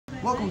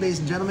Welcome, ladies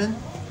and gentlemen.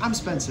 I'm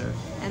Spencer.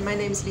 And my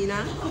name is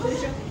Lina.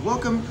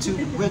 Welcome to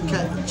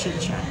Redcat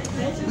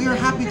Chitchat. We are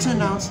happy to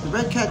announce the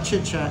Redcat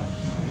Chitchat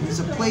is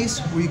a place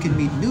where you can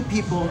meet new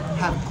people,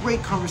 have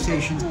great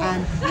conversations,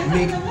 and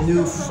make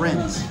new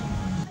friends.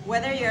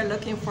 Whether you're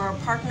looking for a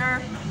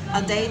partner,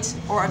 a date,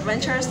 or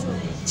adventures,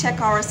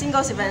 check our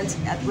singles event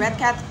at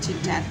Redcat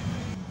Chitchat.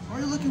 Are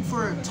you looking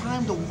for a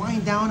time to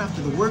wind down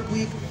after the work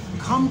week?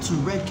 Come to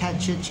Redcat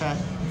Chitchat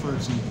for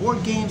some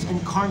board games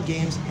and card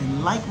games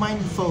and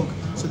like-minded folk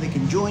so they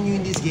can join you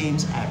in these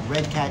games at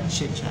Redcat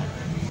Chitchat.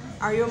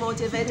 Are you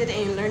motivated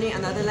in learning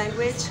another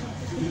language?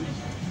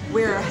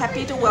 We're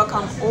happy to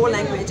welcome all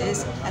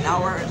languages at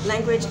our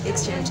language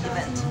exchange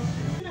event.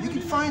 You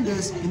can find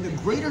us in the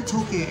greater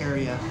Tokyo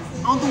area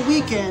on the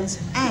weekends,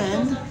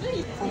 and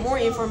for more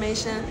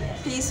information,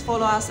 please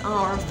follow us on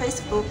our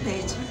Facebook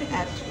page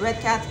at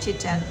Redcat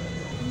Chitchat.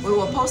 We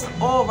will post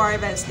all of our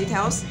events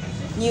details,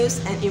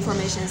 news and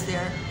information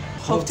there.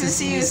 Hope to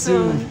see you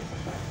soon.